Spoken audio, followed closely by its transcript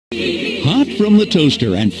fresh from the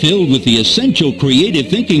toaster and filled with the essential creative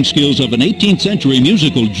thinking skills of an 18th century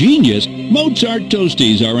musical genius, Mozart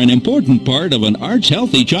Toasties are an important part of an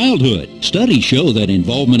arts-healthy childhood. Studies show that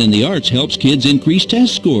involvement in the arts helps kids increase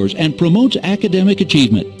test scores and promotes academic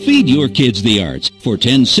achievement. Feed your kids the arts. For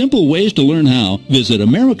 10 simple ways to learn how, visit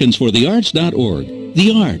AmericansForTheArts.org.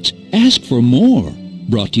 The arts. Ask for more.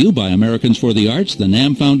 Brought to you by Americans for the Arts, the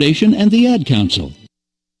NAM Foundation, and the Ad Council.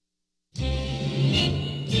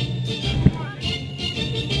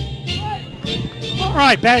 All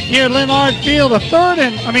right, back here at Lunenburg Field, the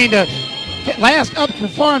last up for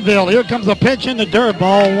Farmville. Here comes a pitch in the dirt,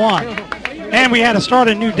 ball one. And we had to start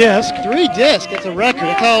a new disc. 3 discs, it's a record.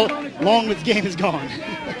 That's how long this game has gone.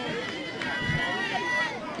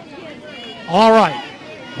 All right,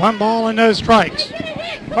 1 ball and no strikes.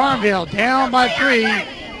 Farmville down by 3.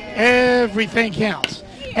 Everything counts.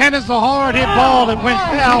 And it's a hard hit ball that went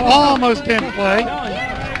foul, almost in play.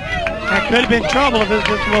 That could have been trouble if it was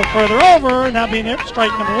just a little further over. Now being hit for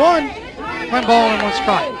strike number 1. 1 ball and 1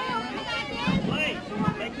 strike.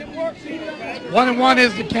 1-1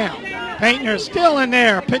 is the count. Paintner still in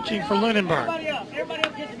there pitching for Lunenburg.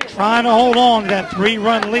 Trying to hold on to that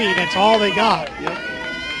 3-run lead. That's all they got. Yep.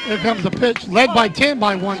 Here comes the pitch, led by 10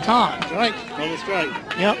 by 1 time. Strike. Another strike.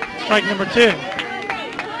 Yep, strike number 2.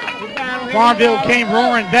 Farmville came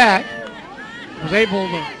roaring back. Was able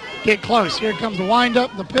to get close. Here comes the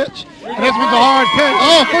windup, the pitch. And this one's a hard pitch.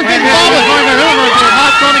 Oh, forget and this is going to Hoover. They're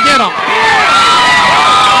not going to get him.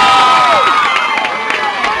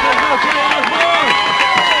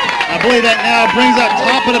 I believe that now brings up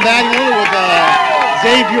top of the batting order with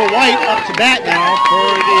Xavier White up to bat now for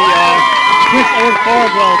the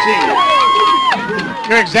Farmville team.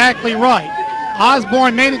 You're exactly right.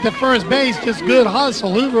 Osborne made it to first base, just good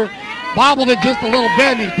hustle. Hoover bobbled it just a little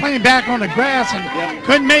bit, and he's playing back on the grass and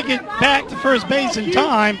couldn't make it back to first base in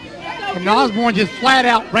time. And Osborne just flat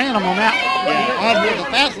out ran him on that one. Yeah, Osborne's a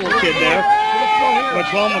fast little kid there. But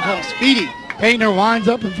Trump will call him Speedy. Paintner winds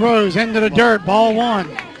up and throws into the dirt, ball 1.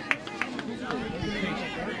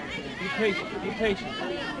 Be patient.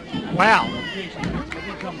 Wow.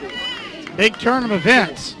 Big turn of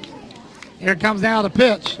events. Here comes now the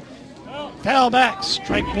pitch. Foul back,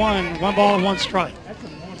 strike 1. 1 ball and 1 strike.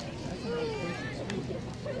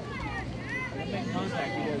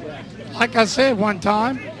 Like I said one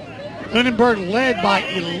time, Lunenburg led by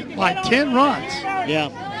 10 runs. Yeah.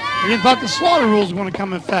 We didn't thought the slaughter rules were going to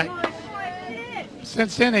come in effect.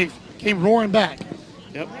 Since then, they came roaring back.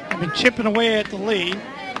 Yep. They've been chipping away at the lead.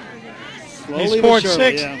 Slowly He scored but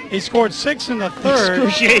surely, 6. yeah. He scored 6 in the 3rd.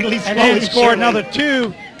 Excruciatingly And then he slowly, scored surely. another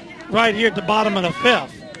 2 right here at the bottom of the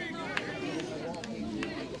 5th.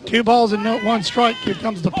 2 balls and 1 strike. Here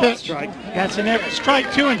comes the pitch. Strike. That's an error. Strike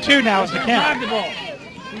 2-2 now is the count.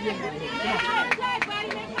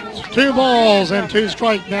 2 balls and 2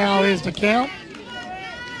 strike now is the count.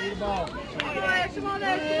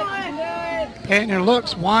 Paintner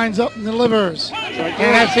looks, winds up and delivers. And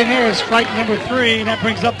that's in there is strike number 3, and that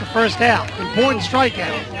brings up the first out. Important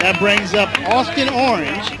strikeout. That brings up Austin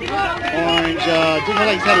Orange. Orange didn't look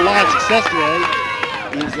like he's had a lot of success today.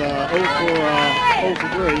 He's 0 for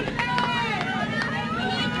 3.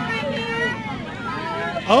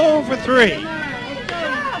 0 for 3.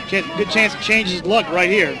 Good chance to change his luck right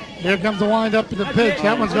here. Here comes the wind up to the pitch.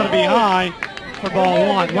 That one's going to be high for ball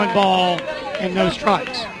 1. 1 ball and no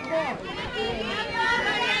strikes.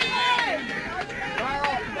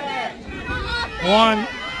 One.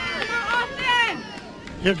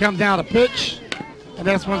 Here comes down a pitch. And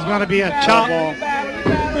this one's going to be a chop ball.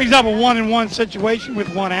 Brings up a 1-1 situation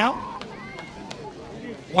with 1 out.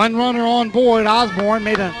 1 runner on board. Osborne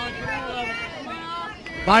made a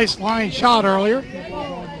nice line shot earlier.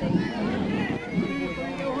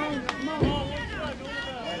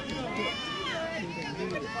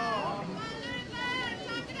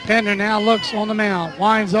 Pender now looks on the mound,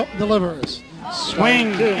 winds up, delivers.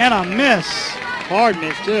 Swing and a miss. Hard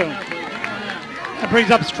miss, too. That brings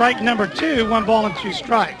up strike number 2, 1 ball and 2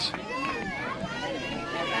 strikes.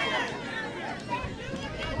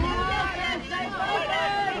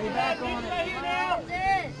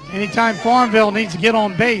 Anytime Farmville needs to get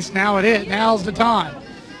on base, now's the time.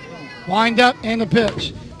 Wind up and the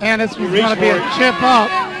pitch. And this one's going to be a chip up.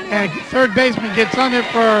 And third baseman gets under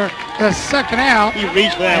for the second out. He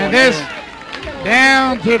reached that and one. this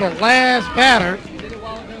down to the last batter.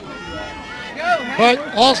 But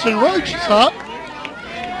Austin Roach is up.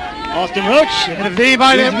 Austin Roach. And if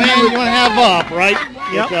anybody He's the man we want to have up, right?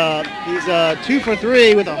 Yep. He's 2 for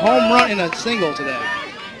 3 with a home run and a single today.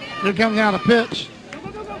 Here comes down a pitch.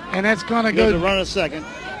 And that's going to Goes go. to run a second.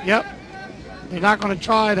 Yep. They're not going to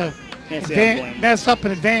try to mess up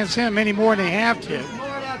and advance him any more than they have to.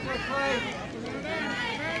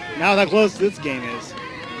 Now how close this game is.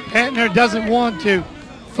 Petner doesn't want to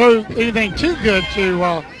throw anything too good to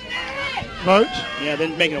Roach. Yeah,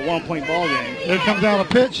 then make it a 1-point ball game. There comes out a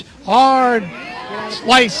pitch. Hard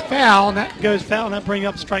slice foul, and that goes foul, and that brings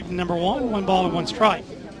up strike number 1. 1 ball and 1 strike.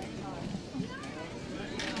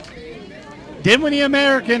 Dinwiddie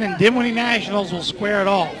American and Dinwiddie Nationals will square it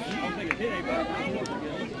off.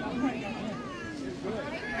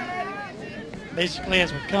 Basically,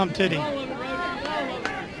 as we come to the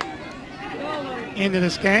end of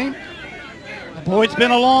this game, boy, it's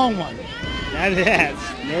been a long one. That it has,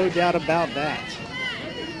 no doubt about that.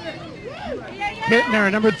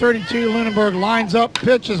 Pittner, number 32, Lunenburg, lines up,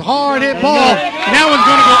 pitches, hard hit ball, and that one's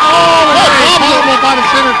going to go all the way, bobbled by the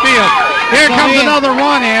center field. Here comes another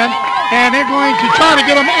run in, and they're going to try to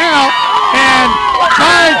get him out and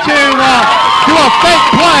try to do a fake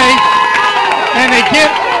play, and they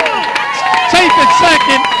get safe at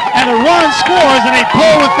second, and a run scores, and they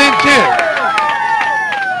pull within 2.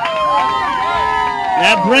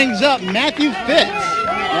 That brings up Matthew Fitz.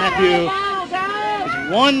 Matthew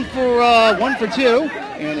is 1 for 2,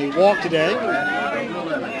 and he walked today.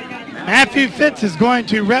 Matthew Fitz is going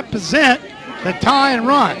to represent the tie and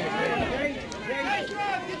run.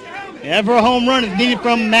 Ever a home run is needed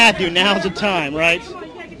from Matthew. Now's the time, right?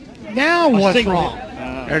 Now what's wrong?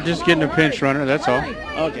 They're just getting a pinch runner, that's all.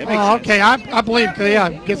 Okay, okay, I believe, yeah,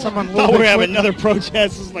 get someone a little bit. We're having quick. another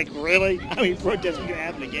protest. It's like, really? How many protests are we going to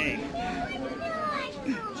have in the game?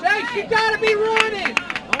 Chase, you gotta be running.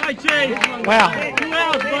 All right, Chase. Wow. 2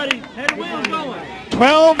 outs, buddy. Head wind's going.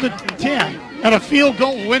 12-10, and a field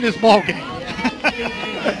goal will win this ball game.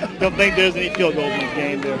 Don't think there's any field goals in this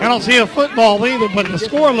game. I don't see a football either, but the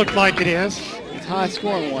score looks like it is. It's a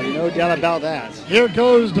high-scoring one, no doubt about that. Here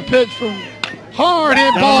goes the pitch from hard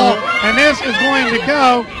hit ball, and this is going to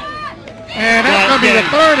go, and that's going to be the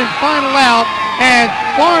 3rd and final out, and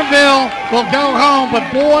Farmville will go home, but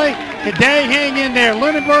boy, today, hang in there.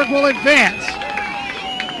 Lunenburg will advance.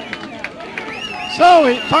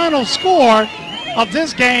 So, final score of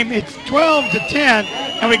this game, it's 12-10,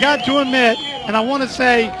 and we got to admit, and I want to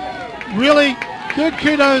say, really good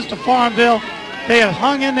kudos to Farmville. They have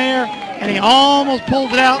hung in there, and he almost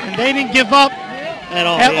pulled it out, and they didn't give up at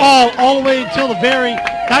all the way until the very,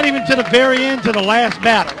 not even to the very end, to the last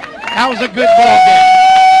battle. That was a good ball game.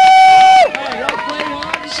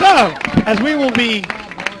 So, as we will be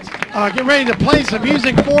get ready to play some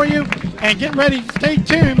music for you, and get ready, stay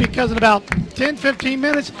tuned, because in about 10-15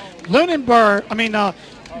 minutes,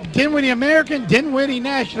 Dinwiddie American, Dinwiddie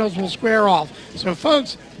Nationals will square off. So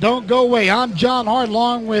folks, don't go away. I'm John Hart,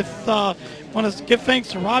 along with, want to give thanks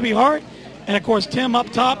to Robbie Hart, and of course Tim up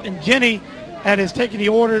top, and Jenny that is taking the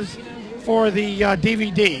orders for the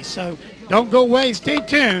DVD. So don't go away, stay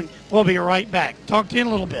tuned. We'll be right back. Talk to you in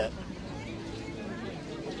a little bit.